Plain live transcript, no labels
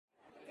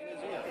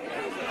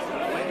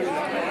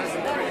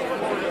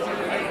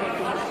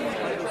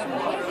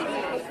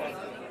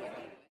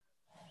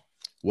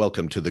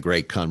Welcome to the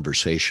great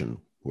conversation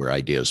where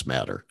ideas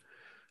matter.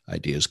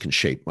 Ideas can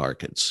shape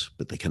markets,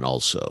 but they can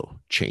also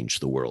change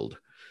the world.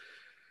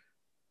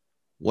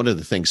 One of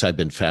the things I've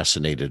been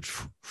fascinated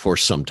for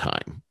some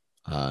time,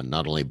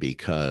 not only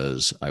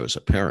because I was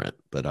a parent,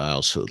 but I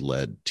also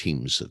led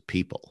teams of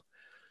people.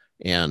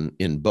 And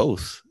in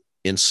both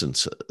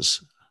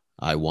instances,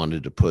 I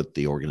wanted to put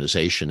the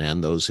organization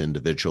and those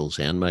individuals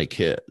and my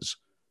kids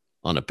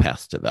on a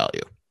path to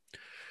value.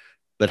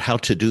 But how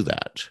to do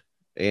that?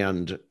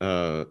 And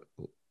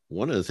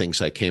one of the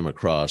things I came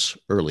across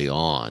early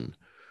on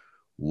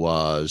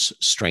was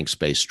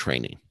strengths-based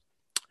training.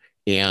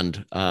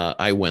 And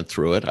I went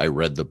through it. I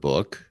read the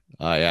book.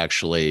 I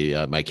actually,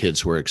 my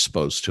kids were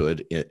exposed to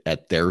it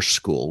at their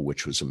school,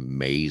 which was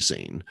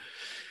amazing.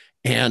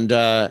 And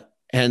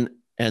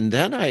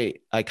then I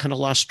kind of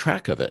lost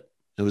track of it.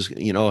 It was,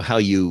 how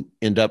you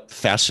end up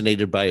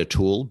fascinated by a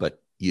tool,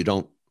 but you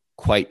don't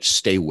quite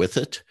stay with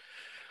it.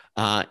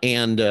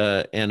 And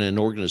an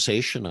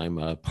organization I'm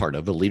a part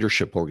of, a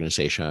leadership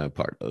organization I'm a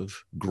part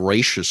of,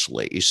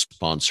 graciously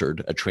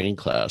sponsored a training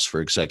class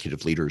for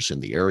executive leaders in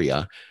the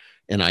area.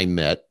 And I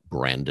met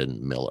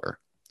Brandon Miller.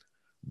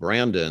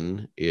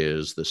 Brandon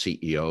is the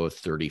CEO of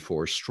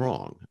 34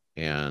 Strong,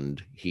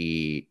 and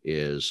he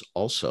is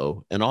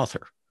also an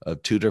author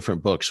of 2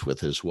 different books with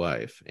his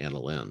wife, Anna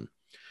Lynn.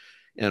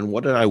 And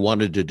what I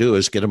wanted to do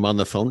is get him on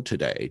the phone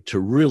today to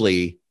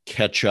really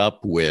catch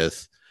up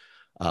with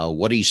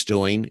what he's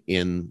doing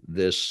in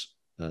this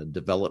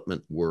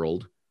development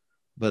world,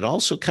 but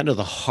also kind of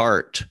the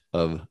heart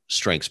of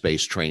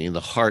strengths-based training, the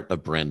heart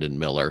of Brandon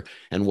Miller,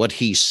 and what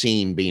he's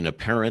seen being a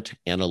parent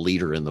and a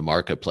leader in the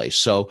marketplace.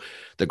 So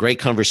the great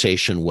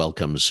conversation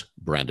welcomes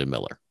Brandon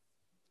Miller.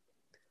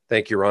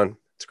 Thank you, Ron.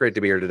 It's great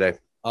to be here today.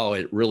 Oh,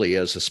 it really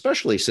is,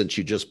 especially since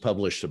you just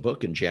published a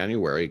book in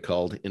January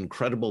called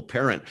Incredible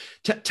Parent.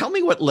 Tell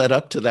me what led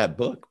up to that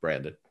book,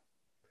 Brandon.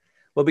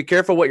 Well, be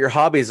careful what your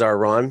hobbies are,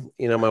 Ron.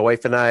 My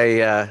wife and I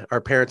are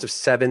parents of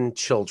 7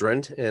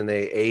 children, and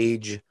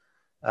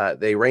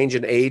they range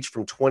in age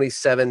from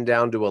 27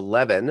 down to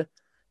 11.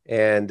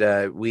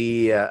 And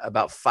we,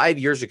 about 5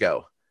 years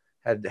ago,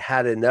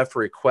 had enough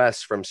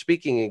requests from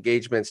speaking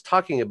engagements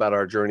talking about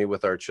our journey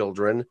with our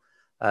children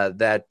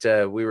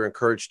that we were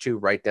encouraged to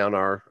write down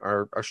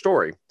our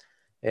story.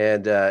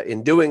 And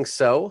in doing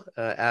so,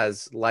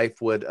 as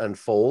life would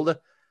unfold,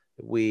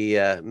 we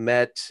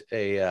met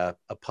a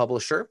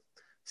publisher,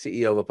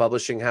 CEO of a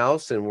publishing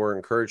house, and were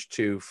encouraged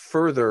to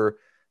further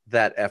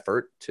that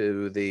effort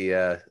to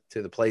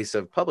the place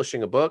of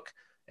publishing a book,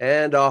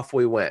 and off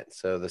we went.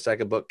 So the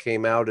second book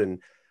came out, and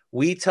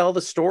we tell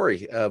the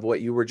story of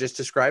what you were just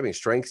describing: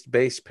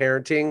 strengths-based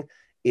parenting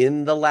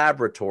in the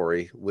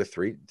laboratory with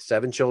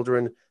 7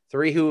 children,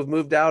 3 who have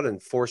moved out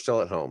and 4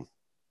 still at home.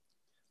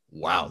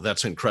 Wow,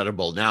 that's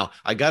incredible. Now,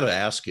 I got to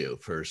ask you,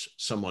 for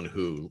someone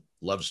who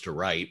loves to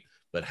write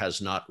but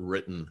has not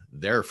written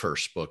their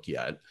first book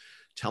yet,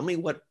 tell me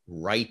what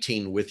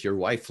writing with your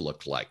wife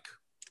looked like.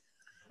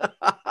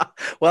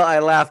 Well, I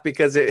laugh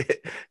because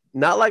it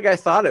not like I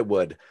thought it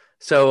would.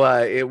 So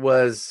it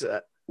was,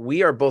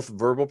 we are both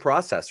verbal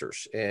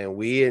processors, and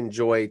we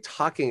enjoy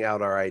talking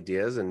out our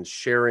ideas and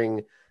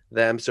sharing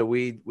them. So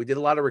we did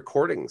a lot of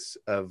recordings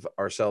of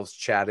ourselves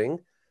chatting,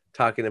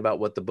 talking about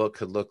what the book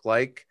could look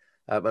like.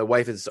 My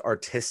wife is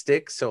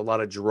artistic, so a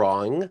lot of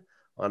drawing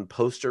on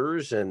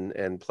posters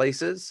and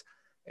places.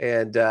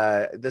 And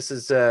this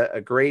is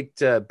a great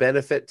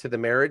benefit to the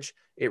marriage.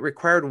 It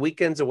required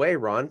weekends away,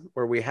 Ron,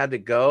 where we had to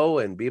go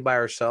and be by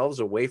ourselves,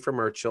 away from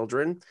our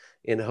children,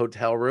 in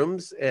hotel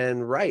rooms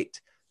and write.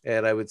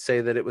 And I would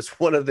say that it was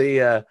one of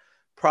the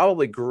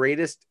probably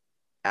greatest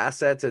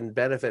assets and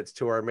benefits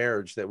to our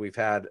marriage that we've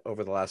had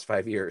over the last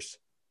 5 years.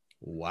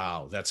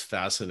 Wow, that's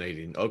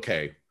fascinating.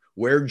 Okay,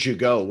 where'd you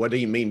go? What do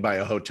you mean by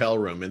a hotel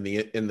room? In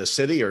the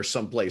city or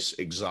someplace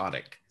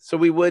exotic? So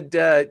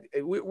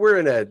we're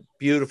in a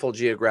beautiful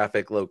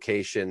geographic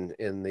location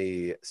in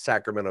the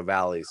Sacramento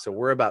Valley. So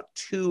we're about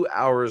 2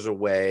 hours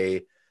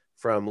away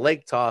from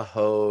Lake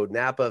Tahoe,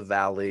 Napa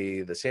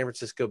Valley, the San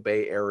Francisco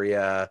Bay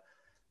Area,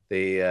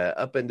 the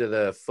up into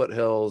the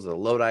foothills, the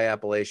Lodi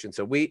Appalachian.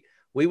 So we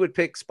would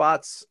pick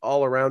spots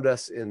all around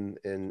us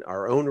in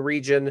our own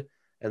region.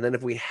 And then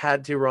if we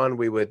had to, Ron,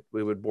 we would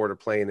board a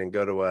plane and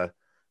go to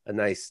a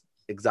nice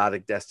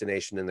exotic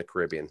destination in the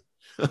Caribbean.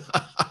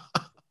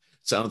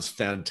 Sounds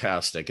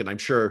fantastic. And I'm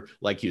sure,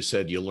 like you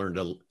said, you learned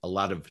a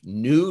lot of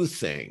new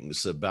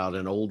things about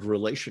an old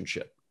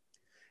relationship.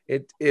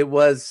 It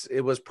was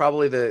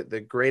probably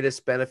the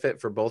greatest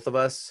benefit for both of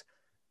us.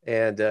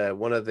 And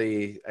one of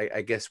the,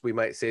 I guess we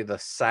might say, the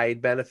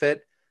side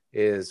benefit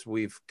is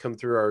we've come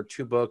through our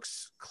 2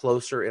 books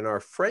closer in our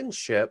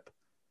friendship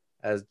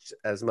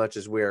as much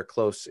as we are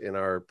close in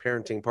our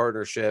parenting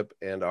partnership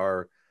and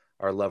our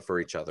love for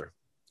each other.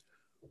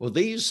 Well,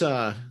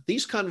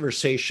 these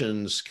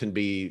conversations can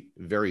be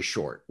very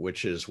short,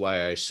 which is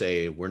why I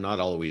say we're not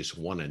always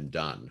one and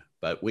done,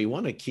 but we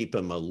want to keep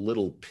them a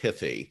little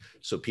pithy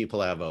so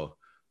people have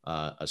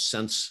a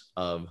sense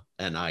of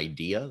an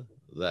idea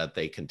that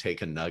they can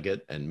take a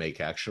nugget and make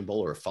actionable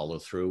or follow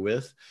through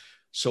with.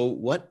 So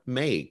what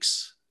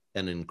makes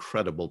an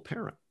incredible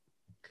parent?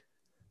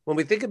 When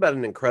we think about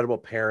an incredible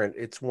parent,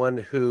 it's one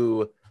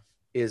who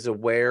is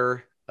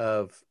aware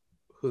of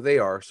who they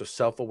are. So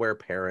self-aware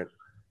parent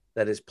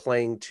that is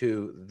playing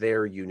to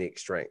their unique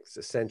strengths,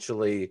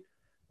 essentially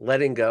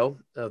letting go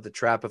of the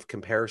trap of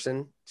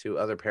comparison to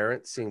other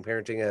parents, seeing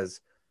parenting as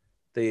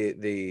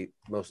the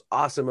most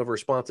awesome of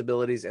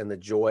responsibilities and the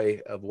joy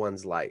of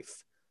one's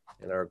life.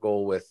 And our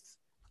goal with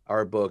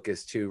our book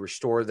is to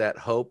restore that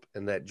hope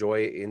and that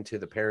joy into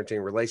the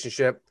parenting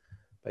relationship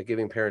by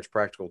giving parents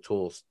practical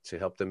tools to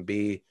help them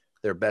be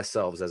their best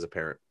selves as a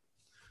parent.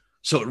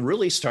 So it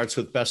really starts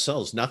with best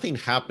selves. Nothing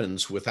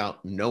happens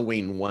without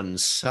knowing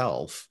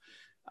oneself.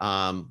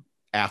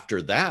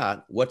 After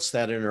that, what's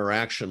that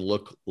interaction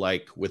look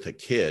like with a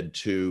kid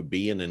to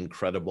be an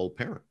incredible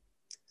parent?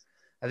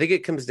 I think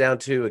it comes down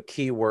to a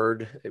key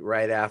word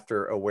right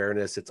after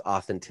awareness. It's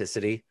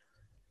authenticity.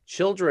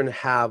 Children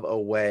have a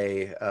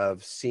way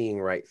of seeing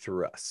right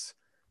through us,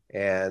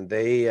 and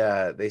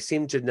they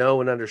seem to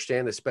know and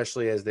understand,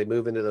 especially as they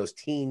move into those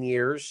teen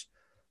years,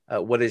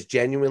 what is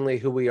genuinely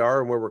who we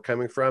are and where we're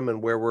coming from,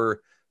 and where we're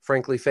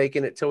frankly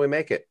faking it till we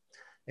make it.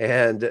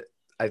 And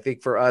I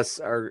think for us,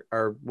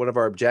 our one of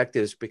our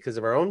objectives, because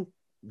of our own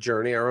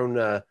journey, our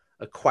own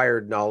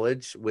acquired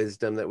knowledge,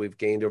 wisdom that we've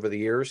gained over the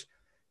years,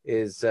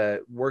 is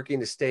working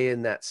to stay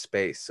in that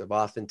space of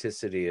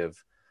authenticity,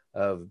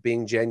 of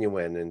being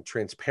genuine and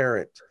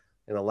transparent,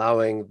 and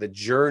allowing the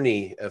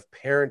journey of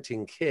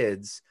parenting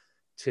kids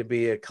to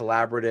be a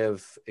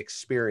collaborative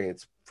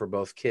experience for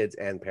both kids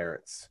and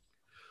parents.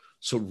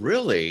 So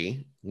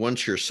really,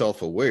 once you're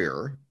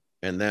self-aware,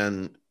 and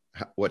then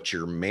what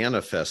you're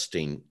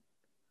manifesting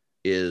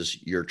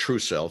is your true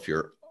self,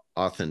 your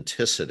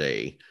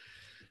authenticity.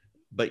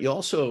 But you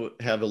also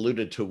have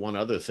alluded to one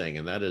other thing,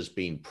 and that is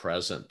being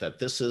present, that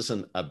this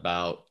isn't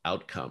about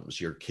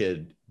outcomes, your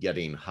kid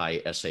getting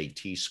high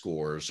SAT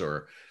scores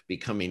or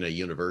becoming a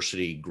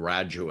university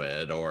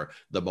graduate or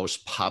the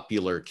most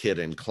popular kid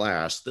in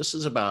class. This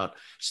is about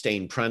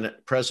staying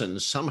present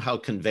and somehow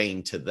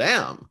conveying to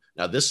them.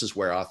 Now, this is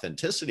where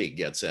authenticity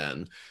gets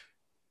in,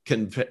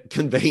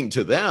 conveying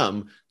to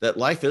them that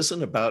life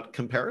isn't about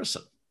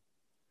comparison.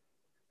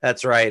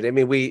 That's right. I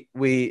mean,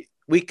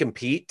 we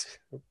compete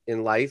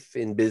in life,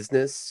 in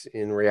business,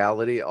 in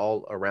reality,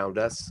 all around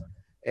us,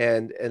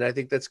 and I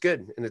think that's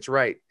good and it's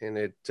right, and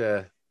it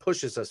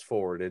pushes us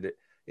forward.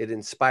 It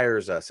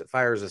inspires us. It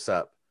fires us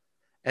up.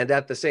 And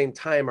at the same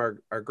time,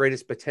 our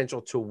greatest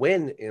potential to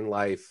win in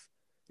life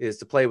is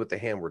to play with the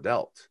hand we're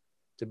dealt,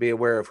 to be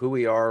aware of who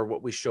we are,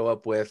 what we show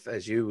up with,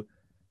 as you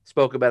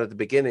spoke about at the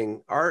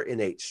beginning, our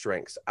innate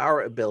strengths,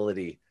 our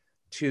ability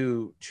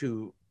to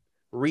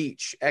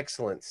reach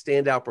excellent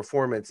standout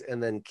performance,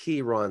 and then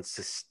key, Ron,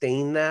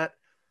 sustain that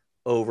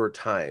over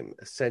time,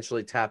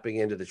 essentially tapping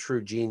into the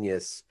true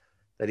genius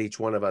that each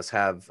one of us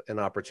have an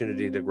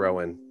opportunity to grow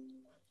in.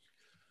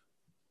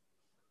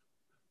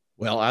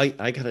 Well, I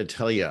got to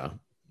tell you,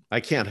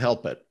 I can't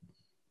help it.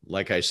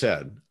 Like I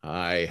said,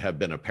 I have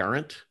been a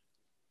parent,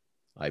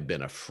 I've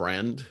been a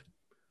friend,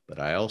 but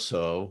I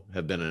also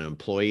have been an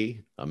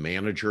employee, a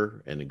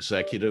manager, an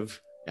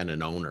executive, and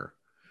an owner.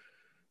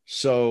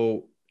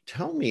 So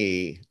tell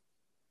me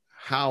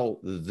how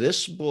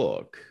this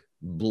book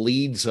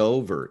bleeds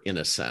over, in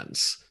a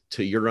sense,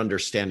 to your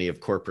understanding of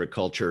corporate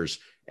cultures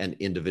and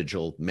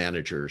individual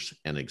managers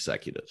and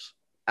executives.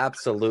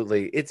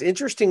 Absolutely. It's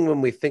interesting when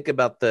we think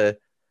about the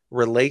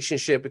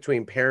relationship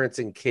between parents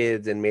and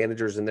kids and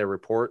managers and their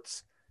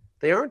reports.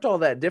 They aren't all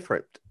that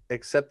different,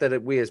 except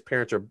that we as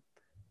parents are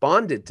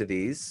bonded to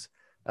these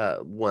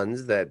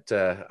ones that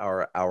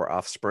are our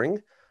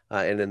offspring.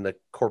 And in the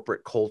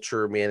corporate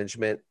culture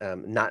management,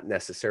 not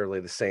necessarily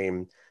the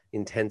same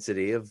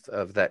intensity of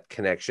that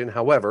connection.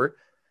 However,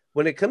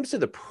 when it comes to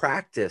the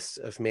practice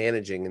of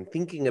managing and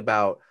thinking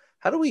about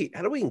how do we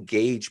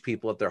engage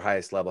people at their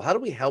highest level, how do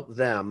we help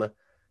them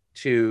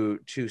to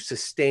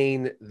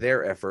sustain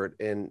their effort?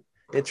 And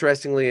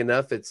interestingly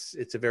enough,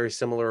 it's a very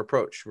similar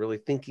approach, really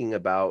thinking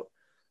about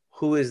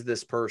who is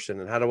this person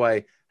and how do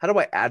I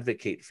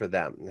advocate for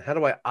them, and how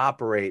do I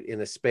operate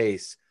in a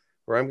space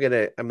where I'm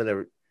gonna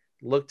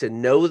look to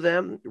know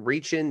them,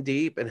 reach in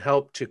deep, and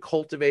help to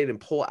cultivate and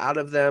pull out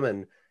of them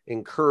and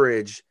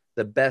encourage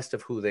the best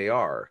of who they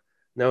are,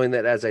 knowing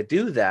that as I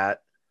do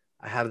that,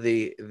 I have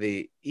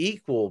the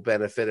equal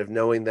benefit of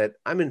knowing that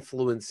I'm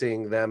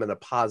influencing them in a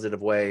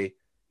positive way,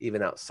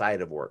 even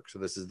outside of work. So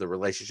this is the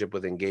relationship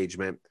with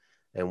engagement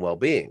and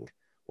well-being.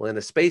 Well, in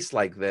a space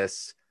like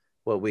this,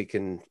 what we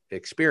can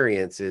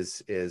experience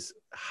is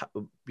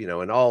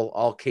in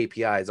all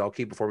KPIs, all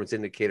key performance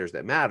indicators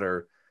that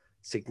matter,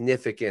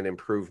 significant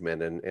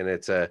improvement. And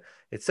it's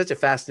such a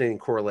fascinating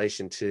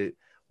correlation to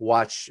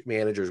watch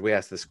managers. We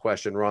asked this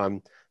question,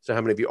 Ron. So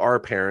how many of you are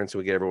parents?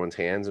 We get everyone's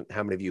hands. And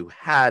how many of you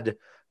had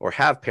or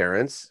have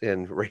parents?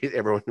 And raise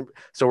everyone.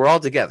 So we're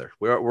all together.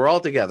 We're all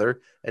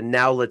together. And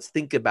now let's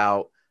think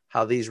about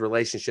how these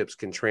relationships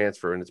can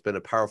transfer. And it's been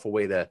a powerful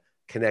way to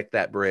connect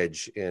that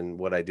bridge in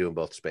what I do in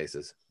both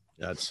spaces.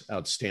 That's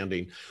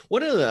outstanding.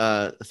 One of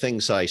the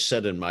things I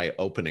said in my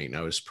opening,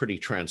 I was pretty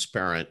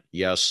transparent.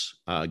 Yes,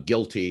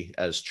 guilty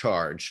as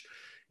charged,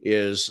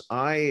 is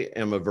I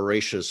am a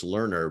voracious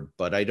learner,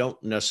 but I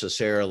don't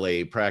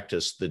necessarily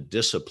practice the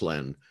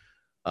discipline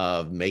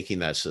of making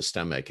that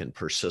systemic and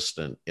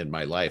persistent in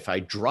my life. I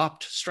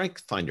dropped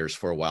Strength Finders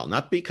for a while,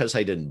 not because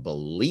I didn't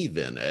believe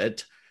in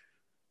it.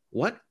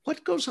 What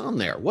goes on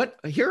there?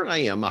 Here I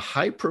am, a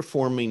high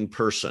performing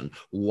person.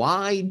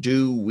 Why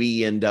do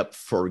we end up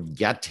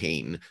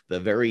forgetting the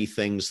very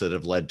things that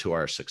have led to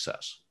our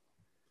success?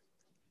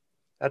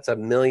 That's $1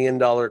 million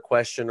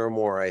question or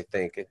more, I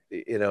think.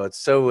 It's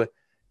so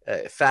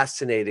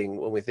fascinating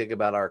when we think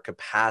about our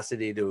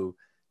capacity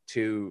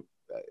to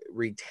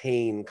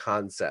retain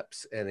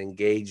concepts and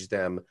engage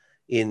them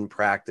in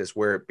practice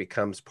where it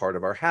becomes part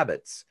of our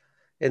habits.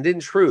 And in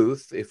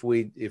truth, if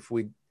we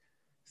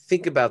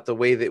think about the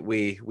way that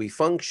we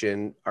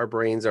function, our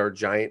brains are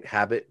giant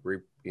habit,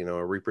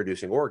 a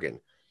reproducing organ.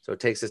 So it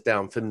takes us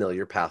down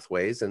familiar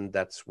pathways, and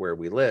that's where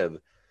we live.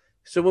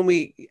 So when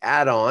we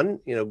add on,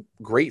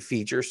 great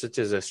features such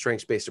as a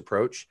strengths-based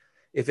approach,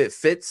 if it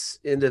fits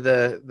into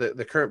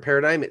the current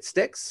paradigm, it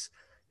sticks.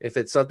 If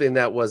it's something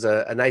that was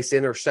a nice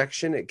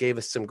intersection, it gave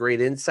us some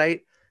great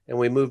insight, and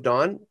we moved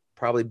on,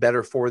 probably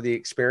better for the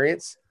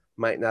experience,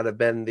 might not have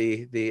been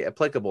the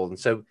applicable. And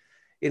so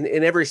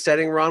in every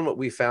setting, Ron, what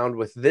we found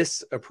with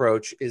this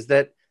approach is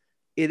that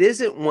it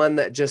isn't one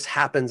that just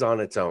happens on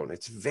its own.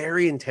 It's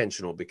very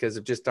intentional because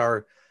of just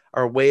our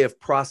way of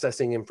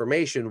processing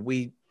information.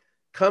 We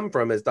come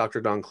from, as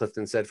Dr. Don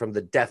Clifton said, from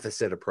the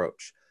deficit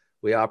approach.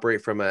 We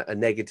operate from a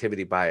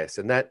negativity bias,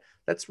 and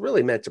that's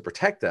really meant to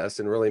protect us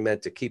and really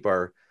meant to keep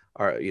our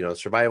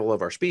survival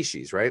of our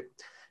species, right?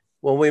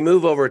 When we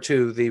move over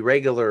to the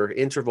regular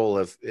interval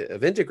of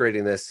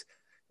integrating this,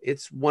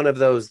 it's one of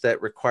those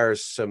that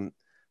requires some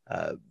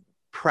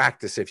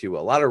practice, if you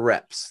will, a lot of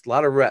reps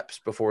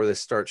before this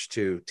starts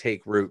to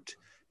take root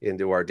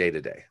into our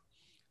day-to-day.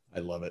 I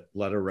love it. A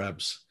lot of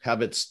reps.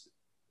 Habits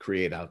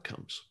create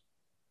outcomes.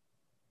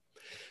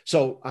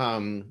 So,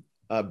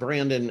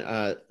 Brandon,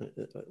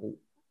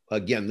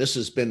 again, this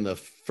has been the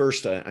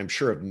first, I'm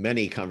sure, of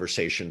many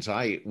conversations.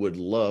 I would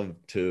love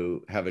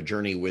to have a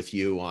journey with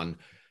you on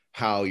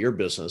how your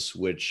business,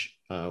 which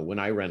when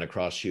I ran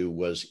across you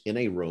was in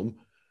a room,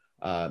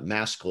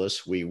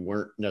 maskless. We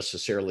weren't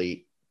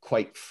necessarily,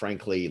 quite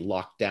frankly,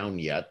 locked down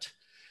yet.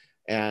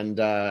 And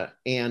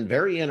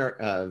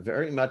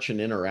very much an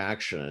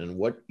interaction. And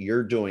what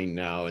you're doing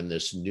now in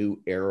this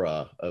new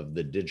era of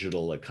the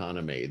digital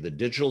economy, the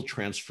digital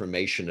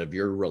transformation of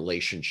your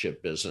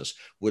relationship business.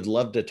 Would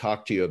love to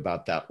talk to you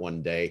about that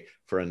one day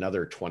for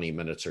another 20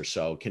 minutes or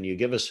so. Can you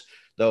give us,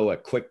 though, a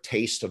quick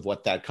taste of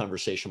what that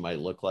conversation might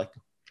look like?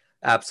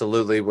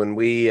 Absolutely. When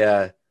we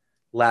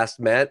last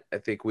met, I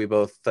think we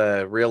both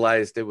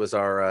realized it was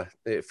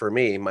for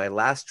me, my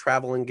last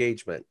travel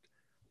engagement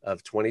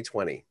of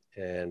 2020.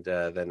 And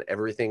then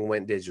everything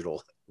went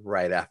digital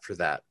right after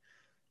that.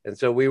 And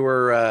so we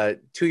were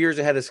 2 years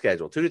ahead of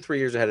schedule, 2 to 3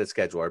 years ahead of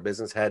schedule. Our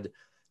business had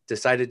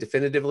decided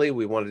definitively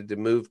we wanted to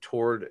move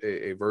toward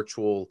a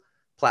virtual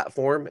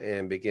platform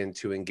and begin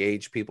to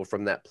engage people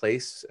from that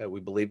place. We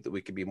believed that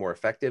we could be more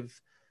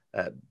effective,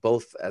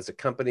 both as a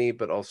company,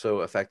 but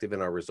also effective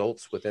in our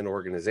results within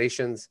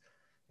organizations.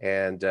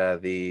 And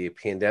the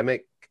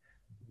pandemic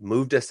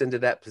moved us into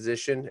that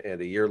position. And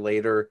a year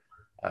later,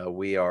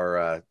 we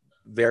are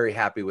very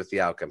happy with the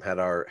outcome. Had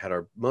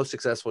our most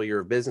successful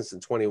year of business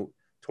in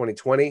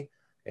 2020,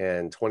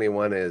 and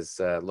 21 is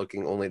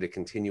looking only to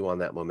continue on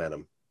that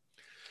momentum.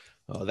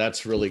 Oh,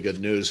 that's really good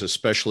news,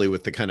 especially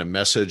with the kind of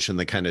message and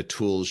the kind of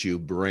tools you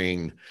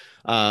bring.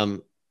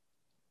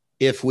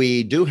 If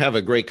we do have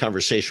a great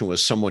conversation with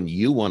someone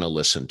you want to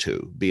listen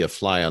to, be a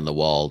fly on the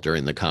wall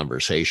during the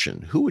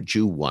conversation, who would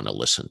you want to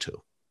listen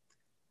to?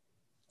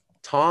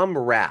 Tom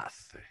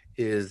Rath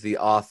is the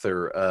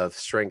author of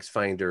Strengths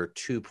Finder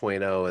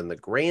 2.0 and the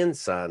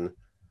grandson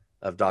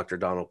of Dr.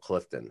 Donald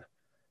Clifton.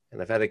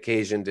 And I've had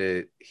occasion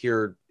to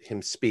hear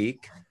him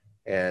speak,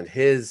 and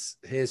his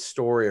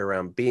story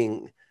around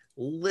being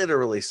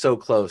literally so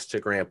close to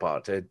Grandpa,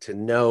 to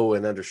know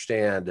and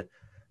understand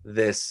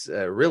this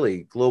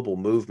really global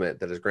movement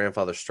that his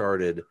grandfather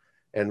started,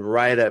 and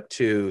right up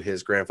to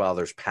his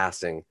grandfather's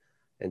passing,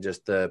 and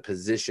just the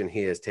position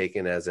he has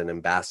taken as an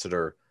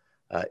ambassador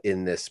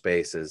in this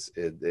space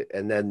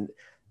and then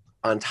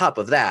on top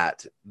of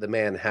that, the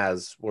man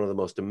has one of the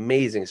most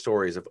amazing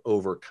stories of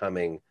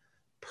overcoming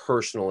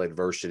personal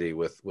adversity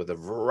with a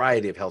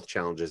variety of health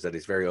challenges that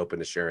he's very open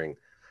to sharing.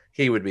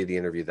 He would be the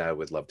interview that I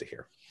would love to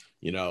hear.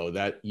 You know,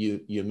 that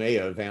you may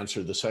have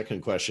answered the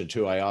second question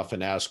too. I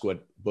often ask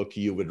what book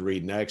you would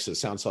read next. It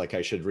sounds like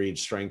I should read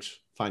Strengths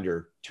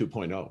Finder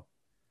 2.0.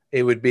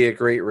 It would be a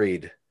great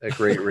read.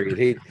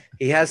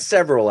 He has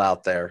several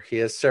out there.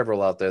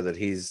 That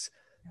he's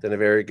done a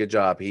very good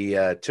job. He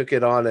took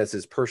it on as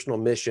his personal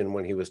mission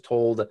when he was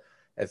told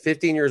at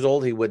 15 years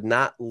old he would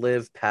not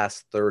live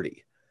past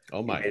 30.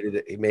 Oh my!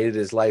 He made it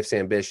his life's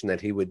ambition that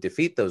he would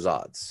defeat those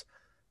odds.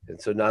 And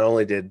so not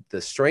only did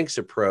the strengths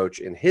approach,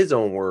 in his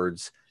own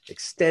words,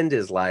 extend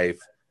his life,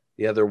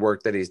 the other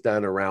work that he's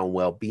done around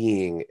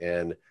well-being,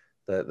 and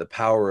the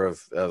power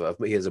of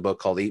he has a book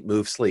called Eat,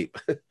 Move, Sleep,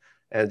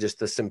 and just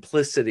the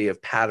simplicity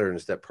of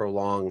patterns that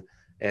prolong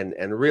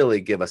and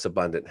really give us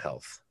abundant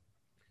health.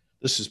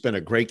 This has been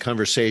a great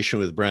conversation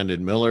with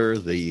Brandon Miller,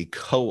 the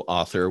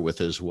co-author with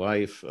his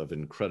wife of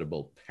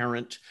Incredible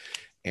Parent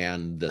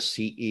and the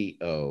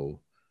CEO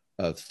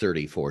of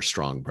 34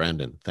 Strong.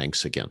 Brandon,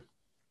 thanks again.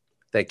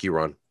 Thank you,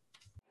 Ron.